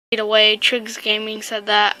away. Triggs Gaming said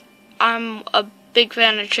that. I'm a big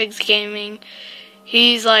fan of Triggs Gaming.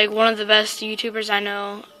 He's like one of the best YouTubers I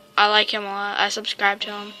know. I like him a lot. I subscribe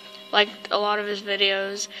to him. Like a lot of his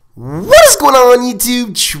videos. What is going on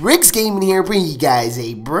YouTube? Triggs Gaming here, bringing you guys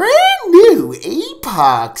a brand new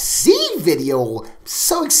ApocZ video.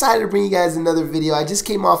 So excited to bring you guys another video. I just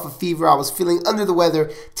came off a fever. I was feeling under the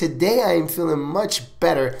weather. Today I am feeling much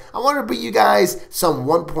better. I wanted to bring you guys some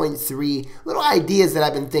 1.3 little ideas that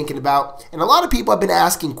I've been thinking about. And a lot of people have been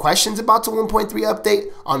asking questions about the 1.3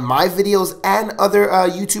 update on my videos and other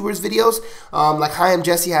YouTubers' videos. Like Hi, I'm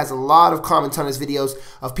Jesse has a lot of comments on his videos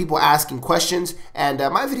of people asking questions, and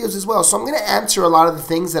my videos as well. So I'm going to answer a lot of the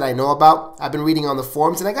things that I know about. I've been reading on the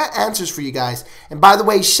forums, and I got answers for you guys. And by the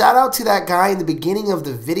way, shout out to that guy in the beginning of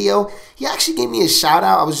the video. He actually gave me a shout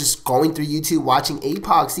out. I was just going through YouTube watching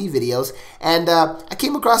ApocZ videos, and I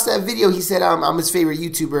came across that video. He said I'm his favorite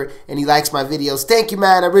YouTuber and he likes my videos. Thank you,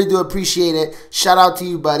 man. I really do appreciate it. Shout out to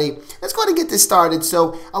you, buddy. Let's go ahead and get this started.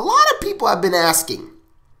 So a lot of people have been asking,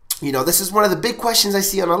 you know, this is one of the big questions I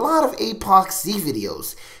see on a lot of ApocZ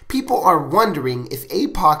videos. People are wondering if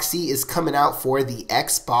ApocZ is coming out for the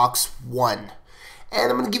Xbox One.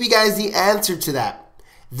 And I'm going to give you guys the answer to that.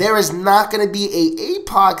 There is not going to be a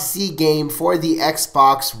ApocZ game for the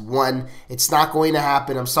Xbox One. It's not going to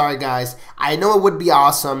happen. I'm sorry, guys. I know it would be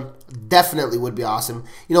awesome. Definitely would be awesome.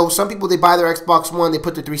 You know, some people, they buy their Xbox One, they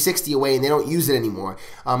put their 360 away, and they don't use it anymore.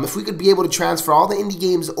 If we could be able to transfer all the indie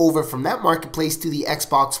games over from that marketplace to the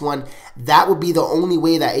Xbox One, that would be the only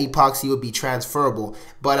way that ApocZ would be transferable.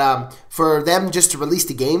 But for them just to release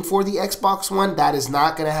the game for the Xbox One, that is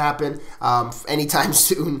not going to happen anytime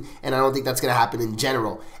soon, and I don't think that's going to happen in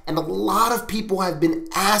general. And a lot of people have been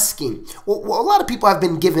asking, well, a lot of people have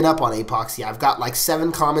been giving up on ApocZ. I've got like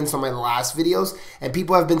 7 comments on my last videos, and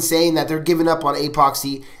people have been saying that they're giving up on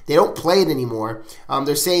ApocZ. They don't play it anymore.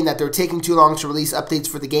 They're saying that they're taking too long to release updates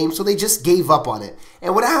for the game, so they just gave up on it.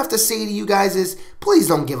 And what I have to say to you guys is, please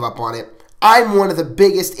don't give up on it. I'm one of the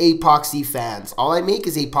biggest ApocZ fans. All I make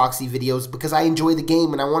is ApocZ videos because I enjoy the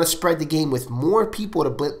game and I want to spread the game with more people to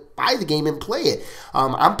buy the game and play it.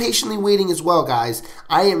 I'm patiently waiting as well, guys.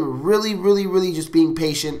 I am really just being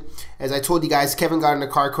patient. As I told you guys, Kevin got in a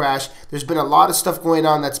car crash. There's been a lot of stuff going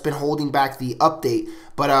on that's been holding back the update.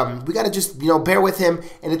 But we got to just, you know, bear with him.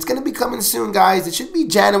 And it's going to be coming soon, guys. It should be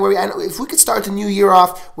January. I know if we could start the new year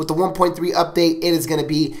off with the 1.3 update, it is going to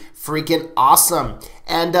be freaking awesome.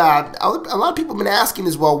 And a lot of people have been asking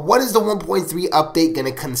as well, what is the 1.3 update going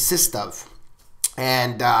to consist of?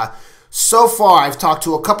 And so far, I've talked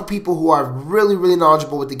to a couple people who are really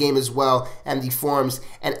knowledgeable with the game as well and the forums,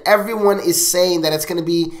 and everyone is saying that it's going to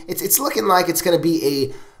be, it's looking like it's going to be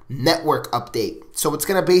a network update. So it's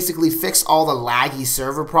going to basically fix all the laggy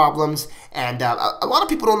server problems, and a lot of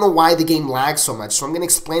people don't know why the game lags so much, so I'm going to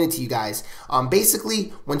explain it to you guys.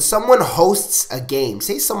 Basically, when someone hosts a game,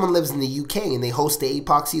 say someone lives in the UK and they host the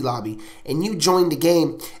ApocZ lobby, and you join the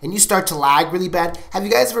game and you start to lag really bad. Have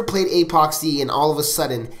you guys ever played ApocZ and all of a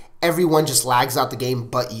sudden everyone just lags out the game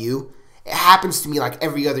but you? It happens to me like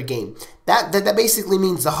every other game. That basically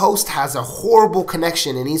means the host has a horrible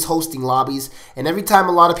connection and he's hosting lobbies, and every time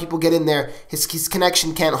a lot of people get in there, his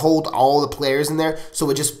connection can't hold all the players in there, so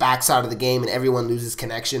it just backs out of the game and everyone loses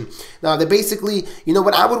connection. Now, they basically, you know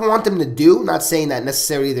what I would want them to do, not saying that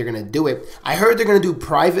necessarily they're going to do it. I heard they're going to do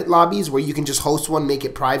private lobbies where you can just host one, make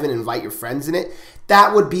it private, and invite your friends in it.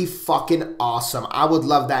 That would be fucking awesome. I would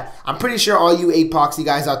love that. I'm pretty sure all you ApocZ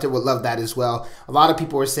guys out there would love that as well. A lot of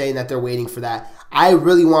people are saying that they're waiting for that. I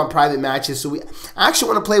really want private matches, so I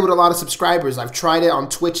actually want to play with a lot of subscribers. I've tried it on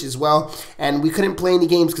Twitch as well, and we couldn't play any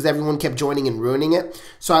games because everyone kept joining and ruining it.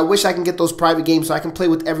 So I wish I can get those private games so I can play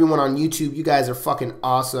with everyone on YouTube. You guys are fucking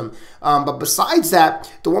awesome. But besides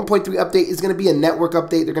that, the 1.3 update is going to be a network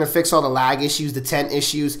update. They're going to fix all the lag issues, the 10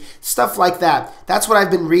 issues, stuff like that. That's what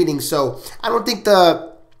I've been reading, so I don't think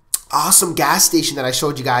the awesome gas station that I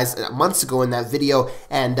showed you guys months ago in that video,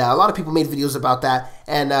 and a lot of people made videos about that,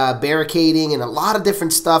 and barricading and a lot of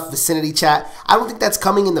different stuff, vicinity chat. I don't think that's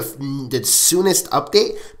coming in the soonest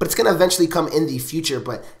update, but it's going to eventually come in the future.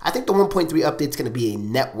 But I think the 1.3 update is going to be a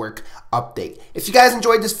network update. If you guys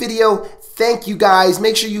enjoyed this video, thank you guys.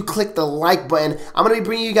 Make sure you click the like button. I'm going to be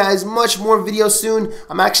bringing you guys much more videos soon.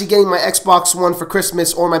 I'm actually getting my Xbox One for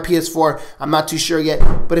Christmas or my PS4. I'm not too sure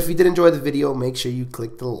yet, but if you did enjoy the video, make sure you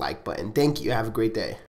click the like button. Thank you. Have a great day.